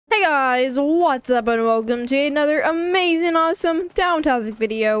guys, what's up and welcome to another amazing, awesome, downtastic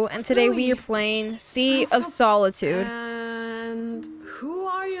video. And today we are playing Sea of Solitude. And who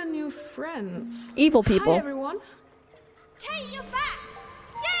are your new friends? Evil people. Hi everyone. Kay, you're back!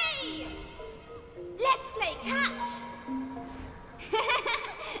 Yay! Let's play catch!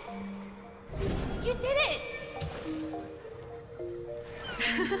 You did it!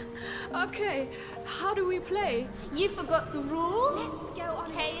 Okay, how do we play? You forgot the rules? Let's go on.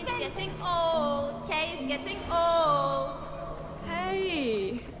 Kay is getting old. Kay is getting old.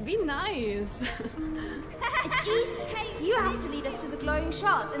 Hey, be nice. It's easy, Kay. You have to lead us to the glowing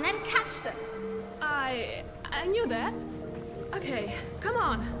shards and then catch them. I knew that. Okay, come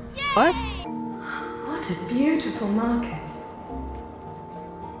on. Yay! What? What a beautiful market.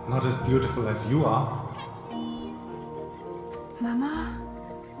 Not as beautiful as you are. Mama?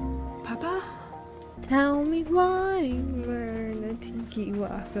 Papa? Tell me why we're the Tiki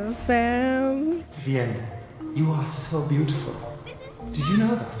Waka fam. Vienne, you are so beautiful. Did you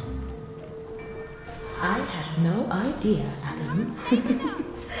know that? I had no idea, Adam.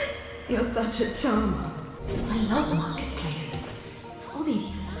 You're such a charmer. I love marketplaces. All these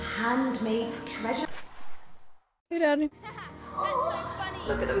handmade treasures. Hey, Daddy. That's so funny.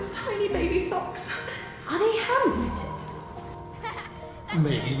 Look at those tiny baby socks. Are they hand knitted?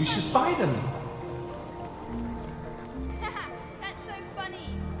 Maybe we should buy them. That's so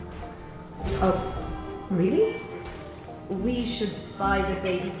funny. Oh, really? We should buy the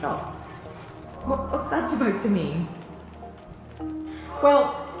baby socks? What's that supposed to mean?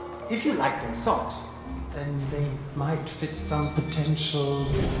 Well, if you like those socks, then they might fit some potential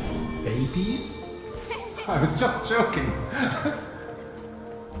babies. I was just joking.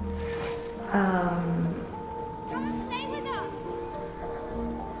 Come and play with us.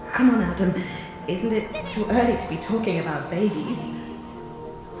 Come on, Adam. Isn't it too early to be talking about babies?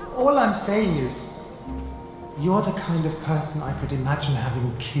 All I'm saying is, you're the kind of person I could imagine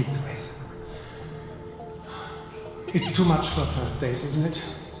having kids with. It's too much for a first date, isn't it?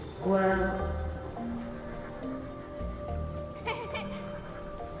 Well,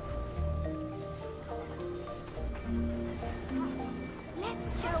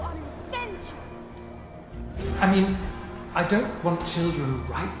 Let's go on an adventure. I mean, I don't want children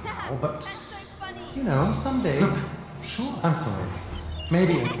right now, but, That's so funny. you know, someday. Look, sure. I'm sorry.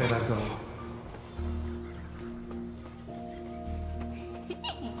 Maybe I'd better go.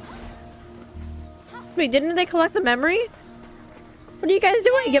 Wait, didn't they collect a memory? What are you guys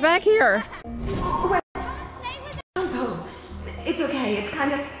doing? Get back here. don't go. It's okay. It's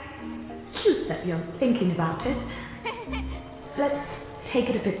kind of cute that you're thinking about it. Let's take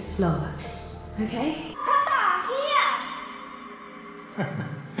it a bit slower, okay? Papa, here!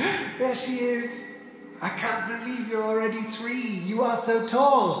 There she is. I can't believe you're already 3. You are so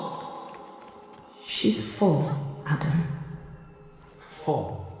tall. She's 4, Adam.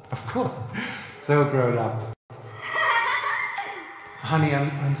 4, of course. So grown up. Honey,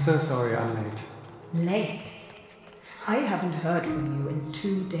 I'm so sorry I'm late. Late? I haven't heard from you in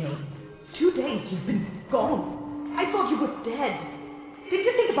 2 days. 2 days you've been gone. I thought you were dead. Did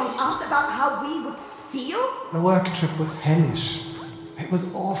you think about us, about how we would feel? The work trip was hellish. It was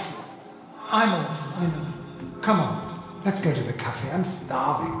awful. I'm awful, I know. Come on, let's go to the cafe. I'm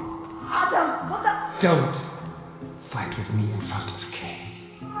starving. Adam, what the... Don't fight with me in front of Kay.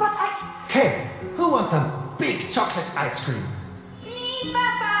 But I... Kay, who wants a big chocolate ice cream? Me,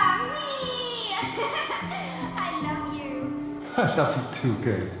 Papa, me! I love you. I love you too,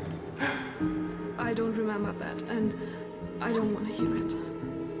 Kay. I don't remember that, and I don't want to hear it.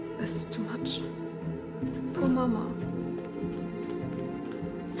 This is too much. Poor Mama.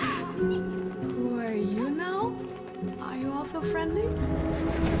 Who are you now? Are you also friendly?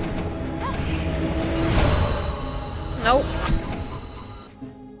 Nope.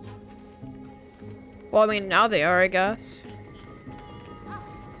 Well, I mean, now they are, I guess.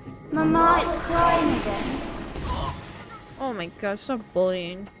 Mama is crying again. Oh my god, stop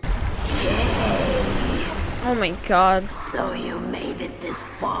bullying. Oh my god. So you made it this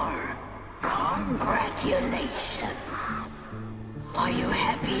far. Congratulations. Are you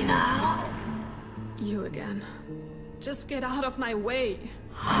happy now? You again. Just get out of my way.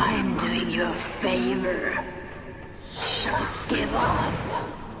 I'm doing you a favor. Just give up.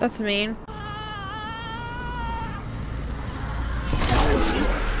 That's mean. Don't you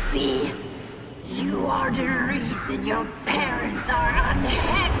see? You are the reason your parents are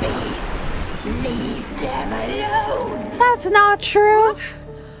unhappy. Leave them alone. That's not true. What?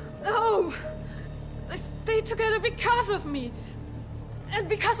 No! They stayed together because of me. And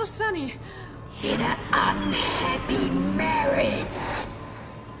because of Sunny. In an unhappy marriage.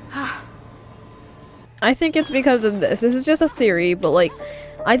 I think it's because of this. This is just a theory, but like,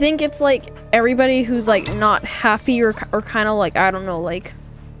 I think it's like everybody who's like not happy or kind of like, I don't know, like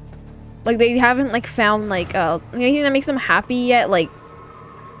they haven't like found like anything that makes them happy yet. Like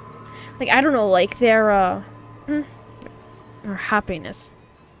I don't know, like their or happiness.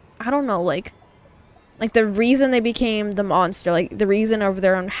 I don't know, like the reason they became the monster, like the reason of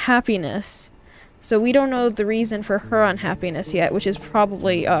their unhappiness. So we don't know the reason for her unhappiness yet, which is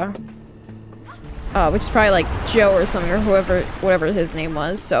probably like Joe or something, or whatever his name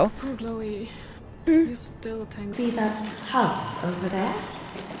was. So. Poor Chloe. You still think. See that house over there?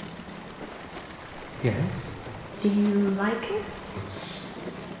 Yes? Do you like it? It's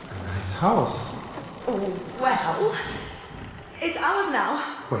a nice house. Oh, well, it's ours now.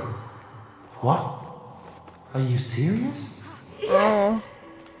 Wait, what? Are you serious? Oh.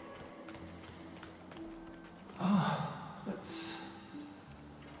 Oh, that's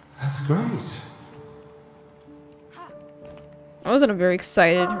great. That wasn't a very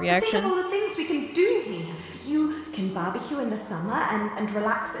excited Think reaction. of all the things we can do here. You can barbecue in the summer and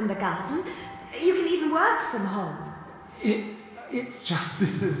relax in the garden. You can even work from home. It's just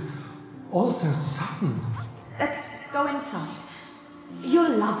this is all so sudden. Let's go inside.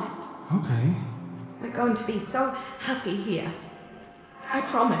 You'll love it. Okay. We're going to be so happy here. I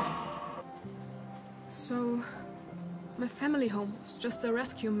promise. So, my family home was just a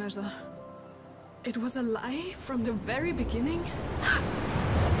rescue measure. It was a lie from the very beginning?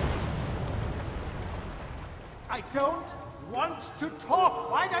 I don't want to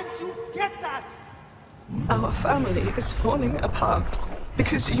talk! Why don't you get that? Our family is falling apart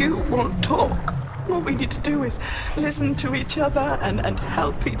because you won't talk. All we need to do is listen to each other and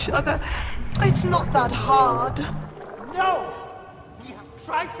help each other. It's not that hard. No! We have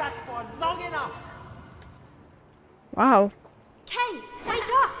tried that for long enough! Wow. Kay, wake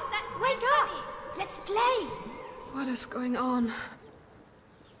up! Wake up! Let's play! What is going on?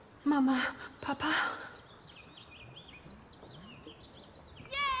 Mama, Papa?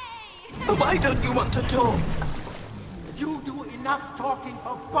 Yay! Why don't you want to talk? You do enough talking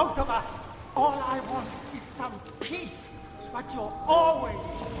for both of us! All I want is some peace! But you're always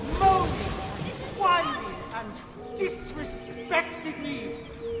moaning, whining, and disrespecting me!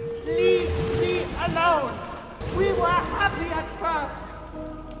 Leave me alone! We were happy at first!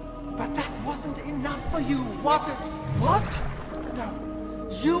 But that wasn't enough for you, was it? What? No.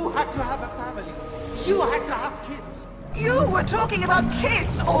 You had to have a family. You had to have kids. You were talking about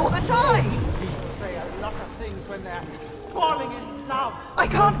kids all the time. People say a lot of things when they're falling in love. I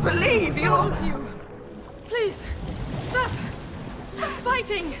can't believe All you're... of you! Please, stop! Stop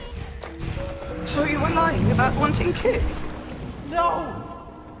fighting! So you were lying about wanting kids? No!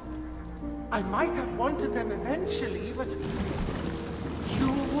 I might have wanted them eventually, but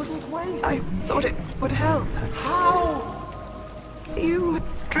you wouldn't wait. I thought it would help. How? You were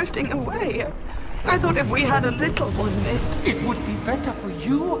drifting away. I thought if we had a little one, It would be better for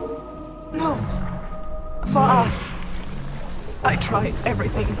you? No. For us. I tried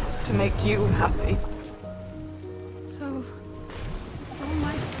everything to make you happy. So, it's all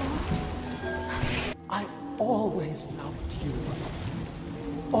my fault? I always loved you.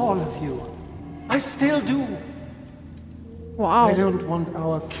 All of you. I still do. Wow. I don't want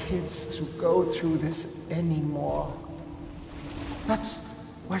our kids to go through this anymore. That's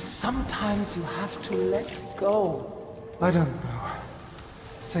where sometimes you have to let go. I don't know.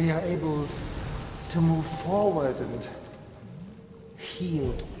 So you're able to move forward and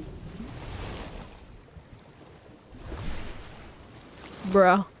heal.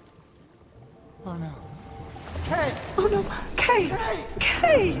 Bruh. Oh no. Kay! Oh no, Kay!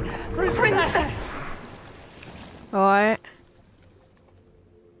 Kay! Princess! Alright.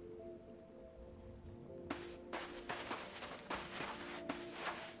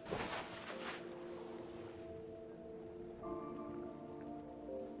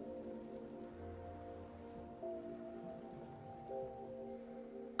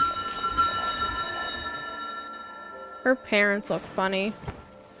 Her parents look funny.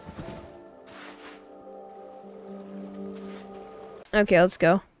 Okay, let's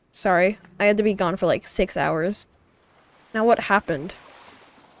go. Sorry, I had to be gone for like 6 hours. Now what happened?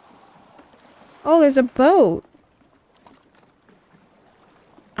 Oh, there's a boat.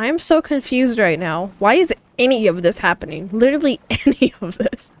 I am so confused right now. Why is any of this happening? Literally any of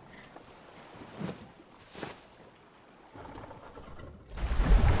this.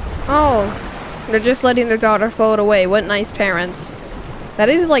 Oh, they're just letting their daughter float away. What nice parents. That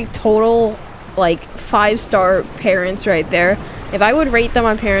is like total, like 5-star parents right there. If I would rate them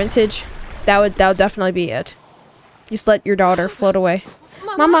on parentage, that would definitely be it. Just let your daughter float away.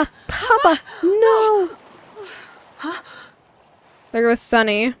 Mama, Papa, no! There goes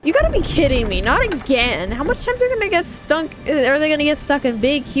Sunny. You gotta be kidding me. Not again. How much times are they gonna get stuck? Are they gonna get stuck in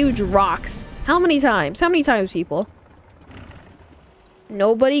big, huge rocks? How many times? How many times, people?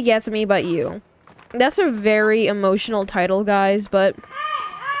 Nobody gets me but you. That's a very emotional title, guys, but...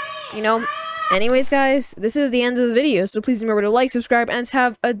 You know, anyways, guys, this is the end of the video, so please remember to like, subscribe, and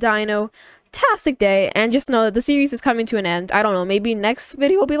have a dino-tastic day, and just know that the series is coming to an end. I don't know, maybe next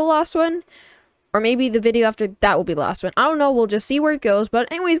video will be the last one? Or maybe the video after that will be the last one. I don't know. We'll just see where it goes. But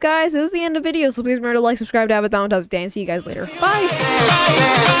anyways, guys, this is the end of the video. So please remember to like, subscribe, to have a dino-tastic day, and see you guys later.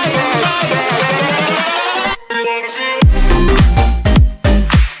 Bye!